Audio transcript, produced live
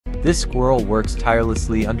This squirrel works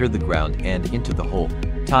tirelessly under the ground and into the hole.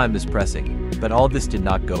 Time is pressing, but all this did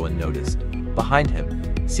not go unnoticed. Behind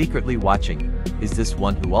him, secretly watching, is this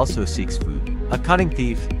one who also seeks food. A cunning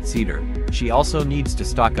thief, Cedar. She also needs to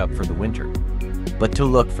stock up for the winter. But to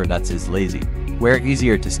look for nuts is lazy. Where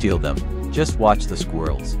easier to steal them. Just watch the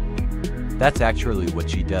squirrels. That's actually what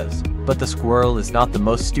she does. But the squirrel is not the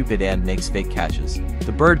most stupid and makes fake catches.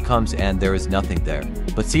 The bird comes and there is nothing there.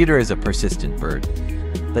 But Cedar is a persistent bird.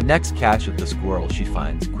 The next catch of the squirrel she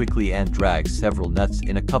finds quickly and drags several nuts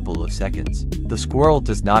in a couple of seconds. The squirrel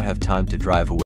does not have time to drive away.